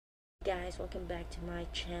Guys, welcome back to my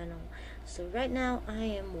channel. So right now I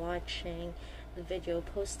am watching the video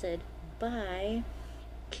posted by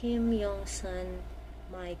Kim Yongsun,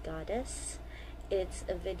 my goddess. It's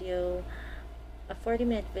a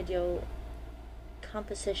 40-minute video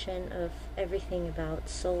composition of everything about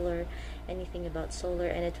solar, anything about solar,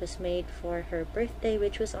 and it was made for her birthday,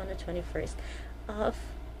 which was on the 21st of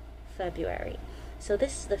February. So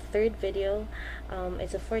this is the third video.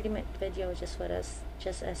 It's a 40-minute video, just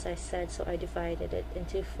as I said, so I divided it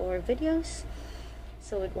into 4 videos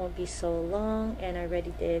so it won't be so long, and I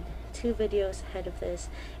already did 2 videos ahead of this.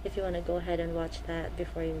 If you want to go ahead and watch that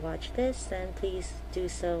before you watch this, then please do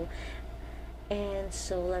so. And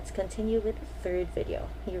so let's continue with the third video.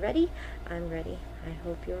 You ready? I'm ready. I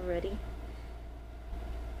hope you're ready.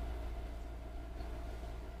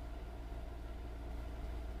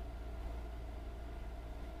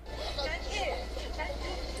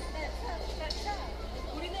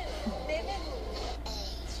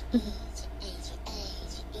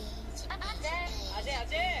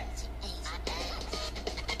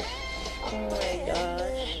 Oh my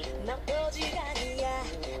gosh.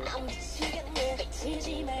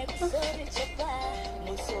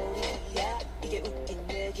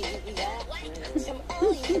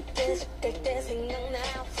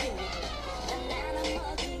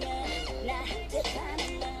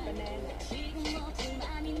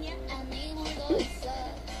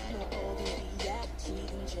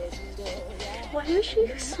 Why is she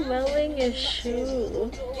smelling his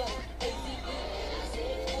shoe?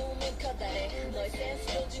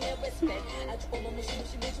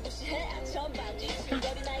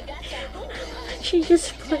 She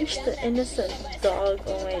just punched the innocent dog.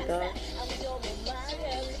 Oh my gosh.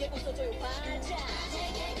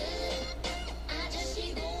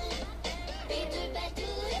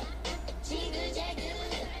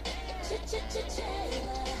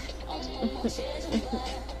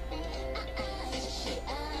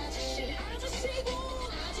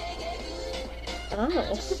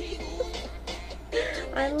 Oh.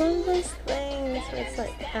 I love this thing. So it's like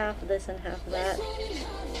half this and half that.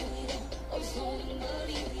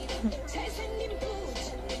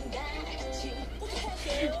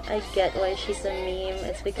 I get why she's a meme.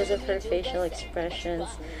 It's because of her facial expressions.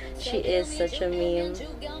 She is such a meme.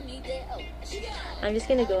 I'm just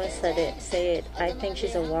gonna go and say it. I think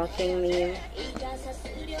she's a walking meme.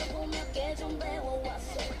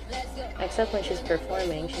 Except when she's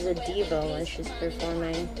performing. She's a diva when she's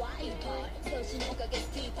performing.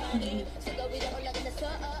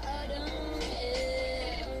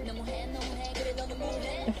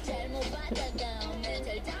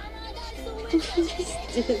 Just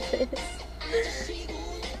do this.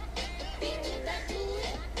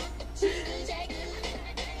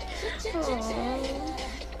 Aww.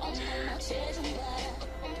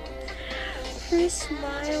 Her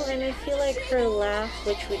smile, and I feel like her laugh,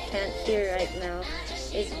 which we can't hear right now,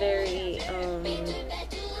 is very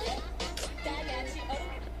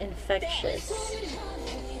infectious.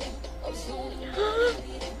 Oh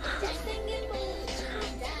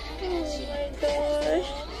my gosh.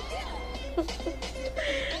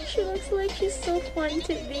 She looks like she's so fun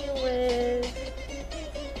to be with.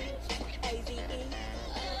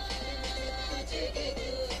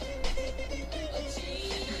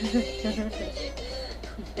 Oh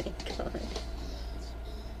my god.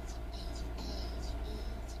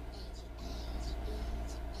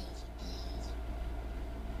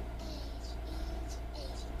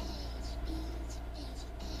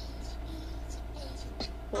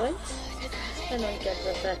 What? I don't get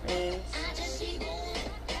what that means.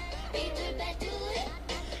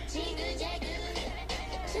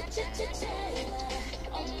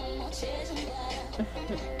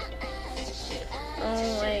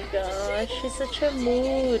 Oh my gosh, she's such a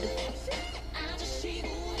mood.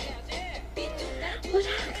 What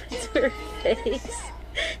happened to her face?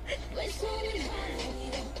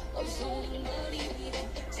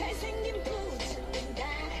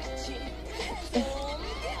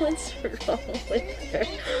 What's wrong with her?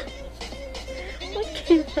 What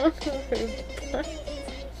came out of her butt?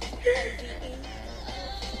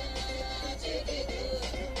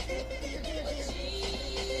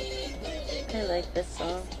 I like this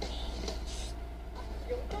song.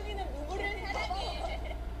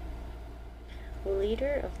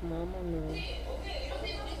 Leader of Mamamoo.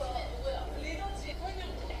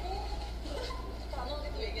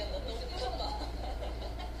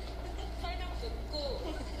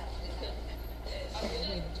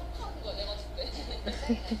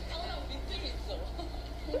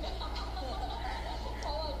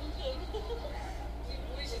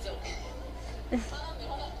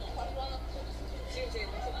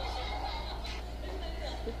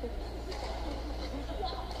 Oh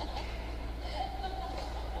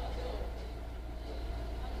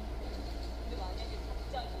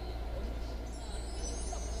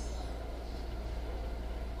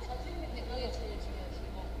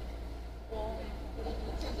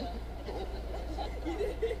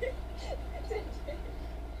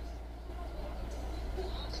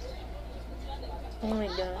my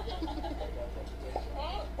god.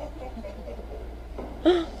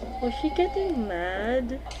 Was she getting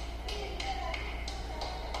mad?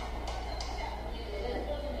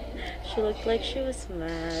 She looked like she was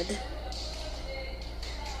mad.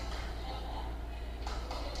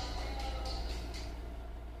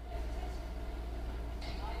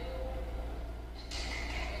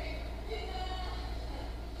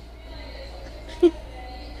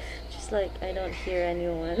 She's like, I don't hear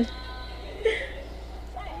anyone.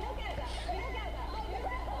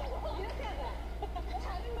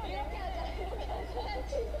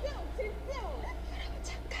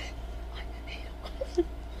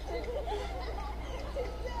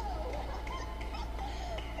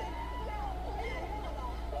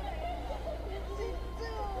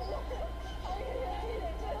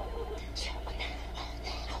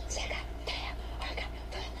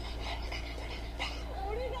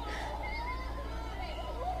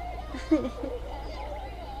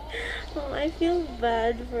 Oh, I feel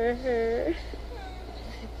bad for her.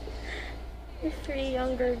 The 3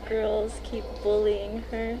 younger girls keep bullying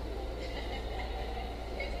her.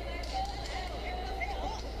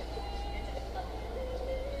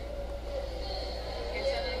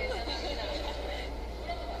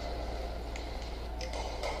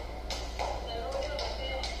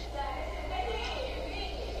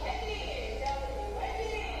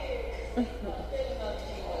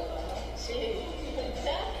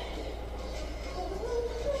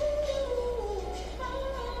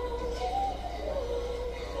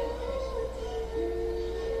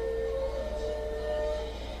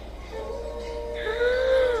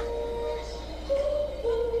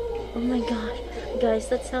 Oh my gosh, guys,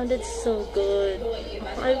 that sounded so good.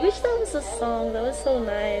 I wish that was a song. That was so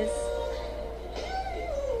nice.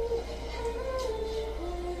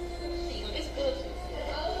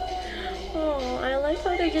 Oh, I like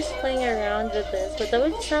how they're just playing around with this, but that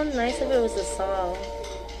would sound nice if it was a song.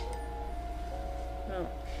 No.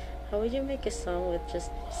 How would you make a song with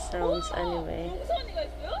just sounds anyway?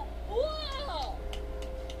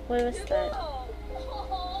 What was that? Aww.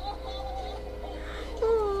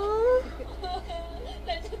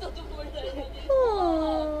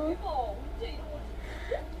 Aww.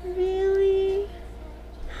 Really?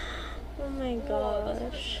 Oh my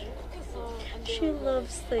gosh. She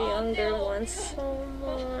loves the younger one so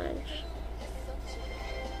much.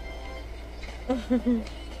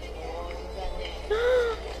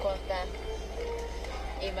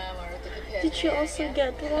 Did you also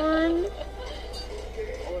get one?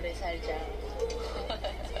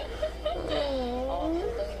 Aww.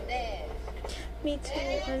 Me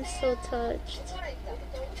too, I'm so touched.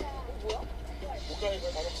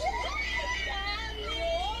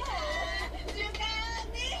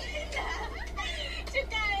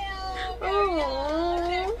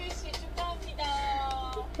 Aww.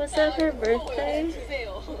 Was that her birthday?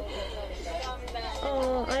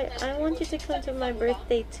 Oh, I want you to come to my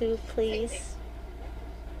birthday too, please.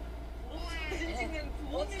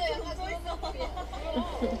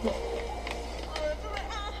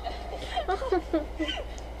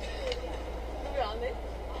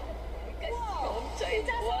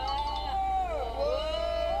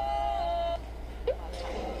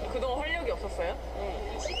 그동안 활력이 없었어요?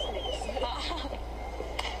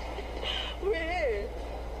 왜?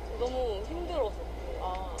 너무 힘들어서.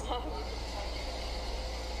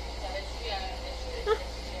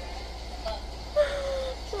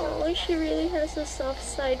 Oh, she really has a soft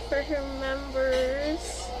side for her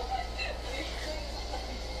members.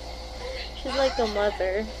 She's like a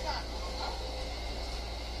mother.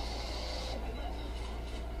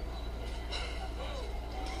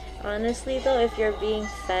 Honestly though, if you're being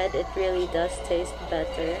fed, it really does taste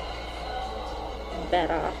better.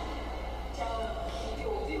 Better.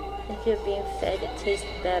 If you're being fed, it tastes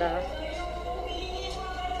better.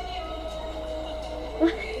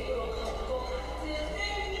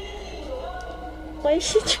 Why is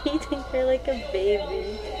she treating her like a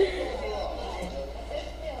baby?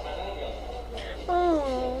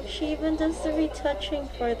 Oh, she even does the retouching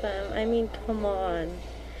for them. I mean, come on.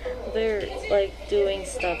 They're like doing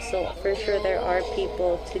stuff, so for sure there are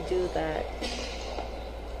people to do that.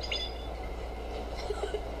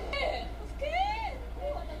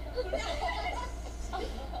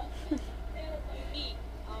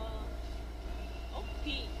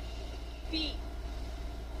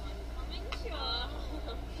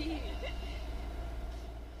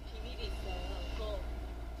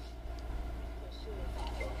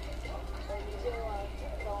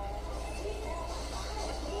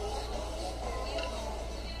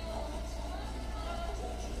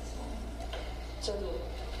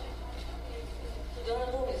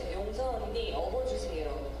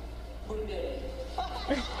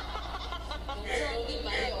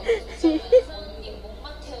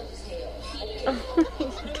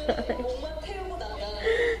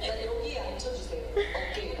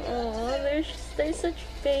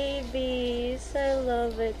 babies. I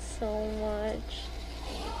love it so much.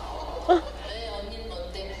 왜 언니는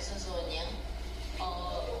뭔데 무슨 소원이야?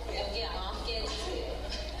 여기 앉게 해주세요.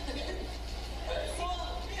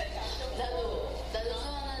 나도 소원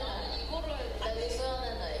하나.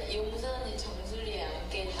 용선 언니 정수리에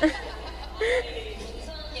앉게 해주세요.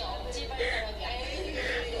 용선 언니 엄지 발가락에 앉게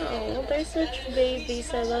해주세요. Oh, they're such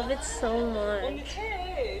babies. I love it so 언니 much.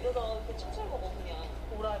 캐 이러다가 그 춤잘 먹어 그냥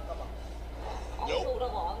오라 할까봐. 아무도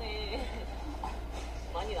오라고 안 해.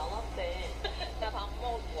 많이 남았대. 나 밥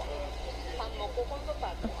먹고 와. 밥 먹고 콘서트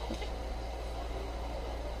할 거야.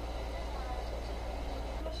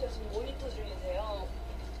 플러시가 지금 모니터 중이세요.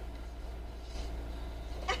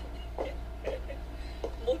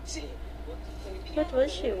 멋지. What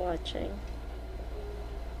was she watching?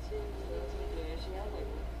 열심히 하고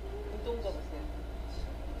있고. 운동자 보세요.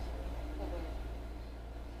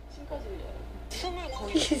 침까지 흘려요. 스물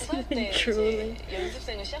거의 He's 2살 때 even drooling. 이제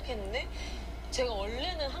연습생을 시작했는데 제가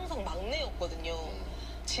원래는 항상 막내였거든요.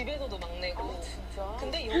 집에서도 막내고. 진짜?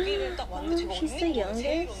 근데 여기를 딱 왔는데 제가 she's 언니인 the 거예요. 제일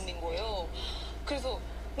youngest? 언니인 거예요. 그래서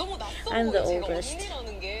너무 낯선 I'm the 거예요. 제가 oldest.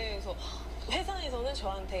 언니라는 게. 그래서 회사에서는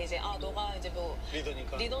저한테 이제 너가 이제 뭐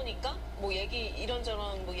리더니까 뭐 얘기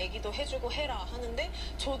이런저런 뭐 얘기도 해주고 해라 하는데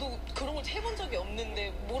저도 그런 걸 해본 적이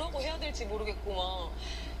없는데 뭐라고 해야 될지 모르겠고 막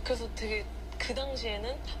그래서 되게 그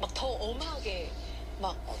당시에는 막 더 엄하게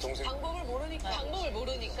막 방법을 모르니까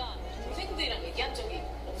동생들이랑 얘기한 적이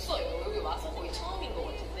없어요. 여기 와서 거의 처음인 것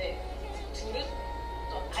같은데 둘은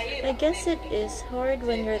아예 I guess it is hard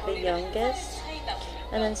when you're the youngest,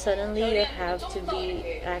 and then suddenly you have to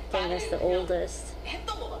be acting as the oldest.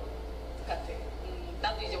 했던 것 같아.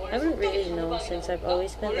 나도 이제 원래 I wouldn't really know since I've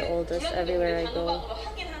always been the oldest everywhere I go.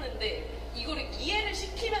 하긴 하는데 이거를 이해를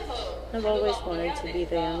시키면서 I've always wanted to be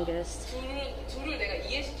the youngest. 둘을 내가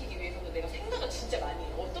이해시키기 위해서는 내가 생각을 진짜 많이 해.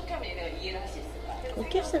 어떻게 하면 내가 이해를 할 수 있을까? It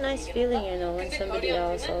gives a nice feeling, you know, when somebody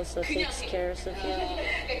else also takes care of you.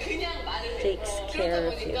 그냥 말을 해. Takes care 그러다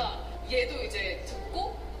of you. 보니까 얘도 이제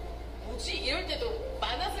듣고 뭐지? 이럴 때도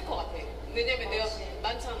많았을 것 같아. 왜냐면 내가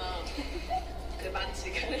많잖아. 그래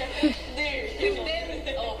많지. 근데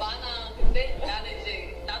많아. 근데 나는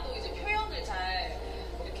이제 나도 이제 표현을 잘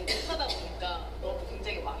이렇게 못하다 보니까 너도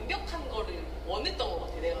굉장히 완벽한 거를 원했던 것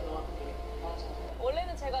같아. 내가 너한테. 맞아.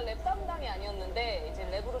 원래는 제가 랩 담당이 아니었는데 이제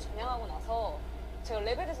랩으로 전향하고 나서 제가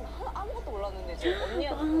랩에 대해서는 아무것도 몰랐는데 지금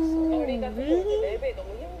언니한테 들었어요. 우리가 really? 랩에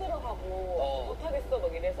너무 힘들어하고 못하겠어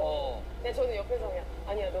막 이래서 근데 저는 옆에서 그냥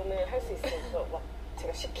아니야 너는 할 수 있어. 그래서 막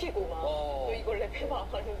제가 시키고 막 너 이걸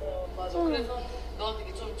랩해봐 하면서 맞아. 그래서 너한테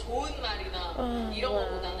이렇게 좀 좋은 말이나 이런 wow.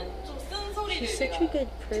 거보다는 좀 쓴소리를 She's such a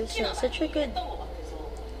good person, such a good 했던 것 같아서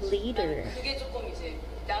leader. 그게 조금 이제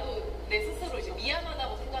나도 내 스스로 이제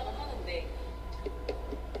미안하다고 생각을 하는데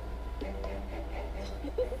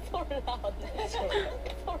서울 나왔네.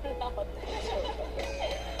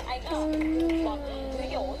 막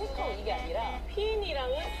되게 어색하고 이게 아니라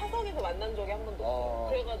피인이랑은 사석에서 만난 적이 한 번도 없어요.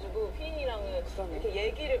 그래가지고 피인이랑은 이렇게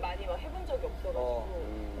얘기를 많이 막 해본 적이 없어가지고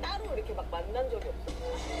따로 이렇게 막 만난 적이 없어요.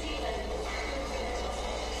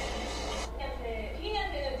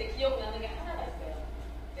 피인이한테는 이제 기억나는 게 하나가 있어요.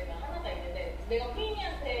 내가 하나가 있는데 내가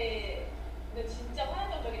피인이한테는 진짜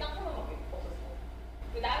화냈던 적이 딱 한 번밖에 없었어.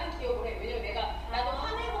 나는 기억을 해. 왜냐면 나도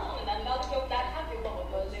화내고 하면 나도 다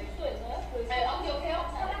기억하거든. 내 숙소에서요? 네, 기억해요?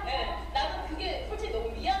 네. 나는 그게 솔직히 너무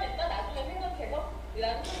미안했다. 나중에 생각해서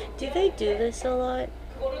나는 Do they do this a lot?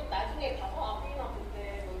 그거를 나중에 가서 피인아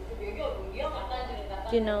그때 뭐 얘기가 너무 미안하다.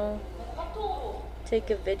 You know, 카톡으로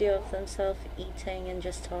take a video of themselves eating and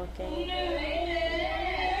just talking.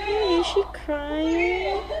 Hey, is she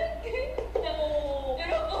crying?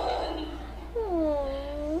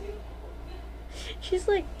 Aww. She's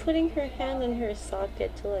like putting her hand in her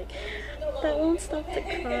socket to like, that won't stop the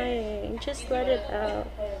crying. Just let it out.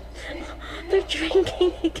 They're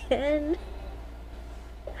drinking again.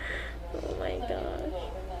 Oh my gosh.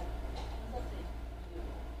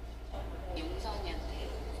 용선이한테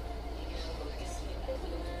얘기를 하겠습니다.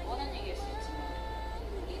 뻔한 얘기일 수 있지만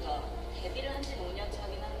우리가 데뷔를 한 지 5년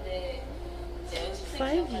차긴 한데 이제 연습생 5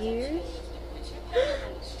 years? 거의 7, 8년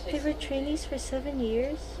정도 붙어 They were trainees for 7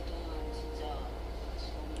 years? 그동안 진짜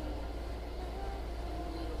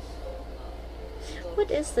What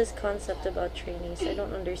is this concept about trainees? I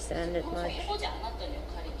don't understand it 평소에 much. 해보지 않았던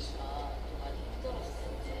역할이니까 많이 힘들었을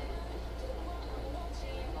텐데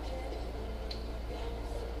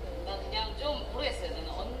나 그냥 좀 모르겠어요. 나는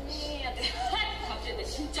언니한테 갑자기 내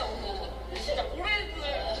진짜 오늘 진짜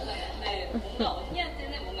오래됐는데 뭔가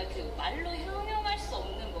언니한테는 뭔가 그 말로 형용할 수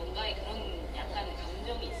없는 뭔가의 그런 약간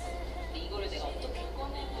감정이 있어. 근데 이거를 내가 어떻게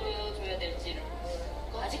꺼내 보여줘야 될지를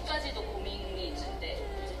아직까지도 고민이 있는데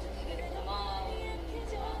어쨌든 되게 고마운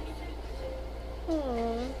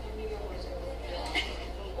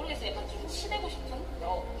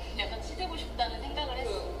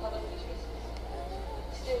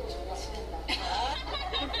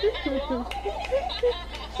Oh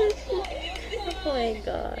my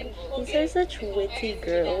god. These are such witty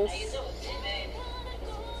girls.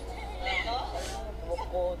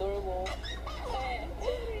 먹고 놀고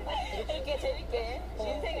이렇게 재밌게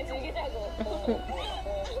인생을 즐기자고.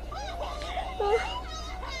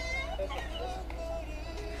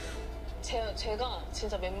 제가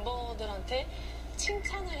진짜 멤버들한테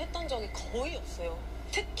칭찬을 했던 적이 거의 없어요.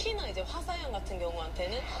 특히나 이제 화사양 같은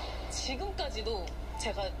경우한테는 지금까지도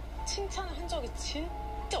제가 칭찬을 한 적이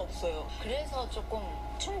진짜 없어요. 그래서 조금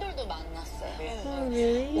충돌도 많았어요. Oh,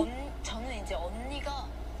 really? 저는 이제 언니가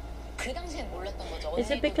그 당시엔 몰랐던 거죠.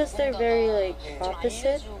 Is it because they're very like 좀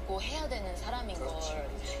opposite? 알려주고 해야 되는 사람인 걸.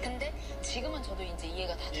 근데 지금은 저도 이제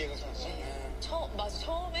이해가 다 돼요. 맞아.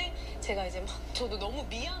 처음에 제가 이제 막 저도 너무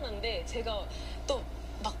미안한데 제가 또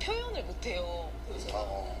막 표현을 못해요.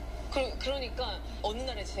 그러니까 어느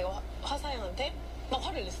날에 제가 화사양한테 막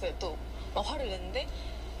화를 냈어요. 또 막 화를 냈는데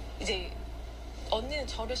이제 언니는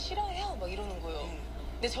저를 싫어해요 막 이러는 거예요.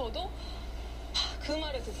 근데 저도 그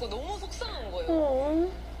말을 듣고 너무 속상한 거예요.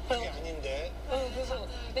 Oh. 그게 아닌데. 그래서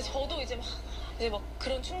근데 저도 이제 막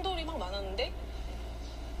그런 충돌이 막 많았는데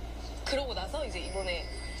그러고 나서 이제 이번에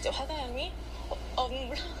이제 화사양이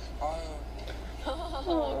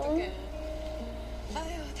어떡해.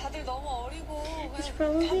 아유, 다들 너무 어리고. It's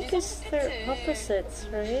probably because they're opposites,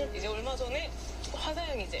 right? 이제 얼마 전에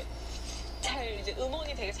화사양이 이제 이제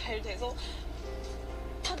음원이 되게 잘 돼서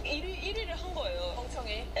딱 1위를 한 거예요.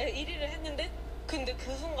 멍청해. 네, 1위를 했는데 근데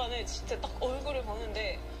그 순간에 진짜 딱 얼굴을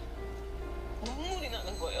보는데 눈물이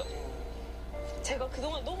나는 거예요. 제가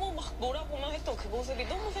그동안 너무 막 뭐라고만 했던 그 모습이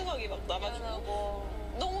너무 생각이 막 나가지고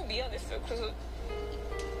너무 미안했어요. 그래서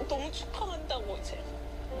너무 축하한다고 이제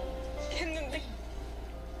했는데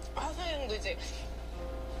화사양도 이제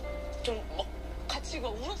좀 막 같이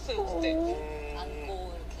막 울었어요 그때.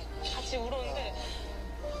 안고 이렇게 같이 울었는데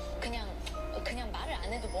그냥 말을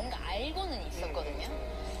안 해도 뭔가 알고는 있었거든요.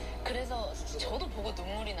 그래서 저도 보고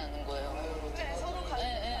눈물이 나는 거예요. 서로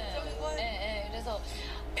그래서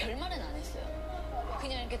별말은 안 했어요.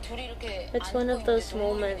 그냥 이렇게 둘이 이렇게 It's one of those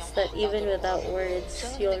moments that even without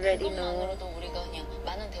words, you already know. 우리가 그냥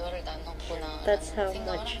많은 대화를 나눴구나. That's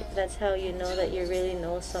how you know that you really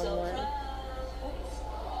know someone.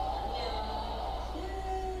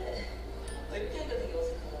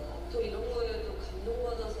 또 이런 거에 또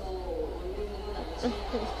감동받아서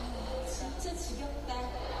진짜 지겹다.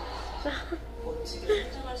 멋지게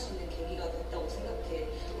성장할 수 있는 계기가 됐다고 생각해.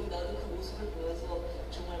 그리고 나도 그 모습을 보면서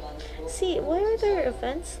정말 많은 거. See, why are there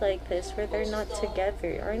events like this where they're not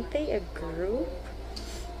together? Aren't they a group?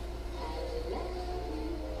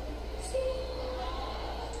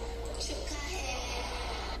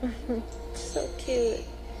 So cute.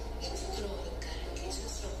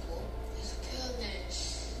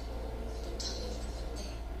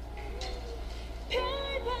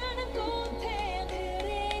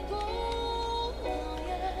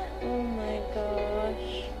 Oh my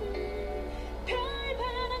gosh.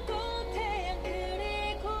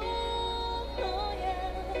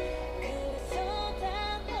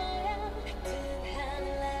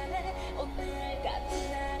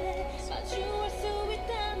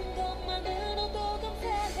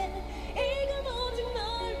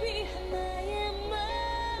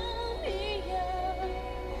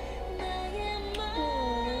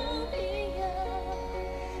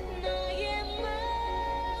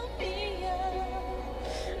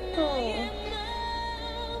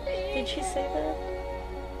 Did she say that?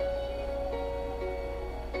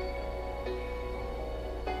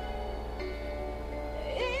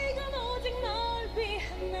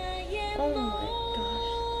 Oh my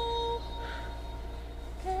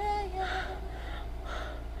gosh.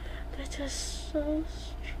 That's just so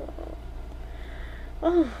strong.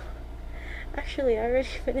 Oh, actually, I already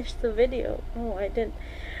finished the video. Oh,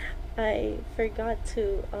 I forgot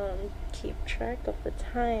to keep track of the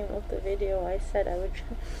time of the video. I said I would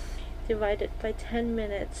divide it by 10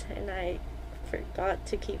 minutes and I forgot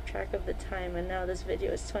to keep track of the time, and now this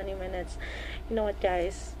video is 20 minutes. You know what,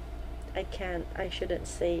 guys, I shouldn't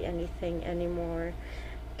say anything anymore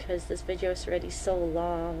because this video is already so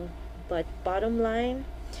long. But bottom line,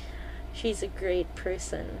 she's a great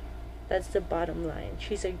person. That's the bottom line.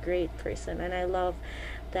 She's a great person, and I love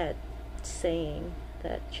that saying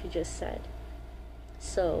that she just said.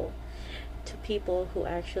 So to people who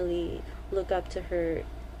actually look up to her,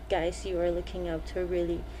 guys, you are looking up to a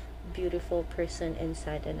really beautiful person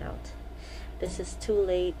inside and out. This is too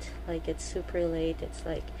late, like it's super late, it's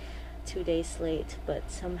like 2 days late,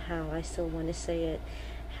 but somehow I still want to say it.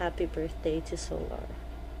 Happy birthday to Solar.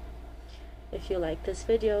 If you like this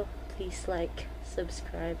video, please like,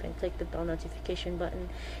 subscribe, and click the bell notification button.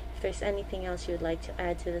 If there's anything else you would like to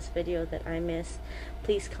add to this video that I missed,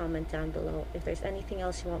 please comment down below. If there's anything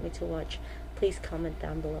else you want me to watch, please comment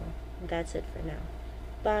down below. That's it for now.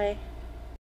 Bye.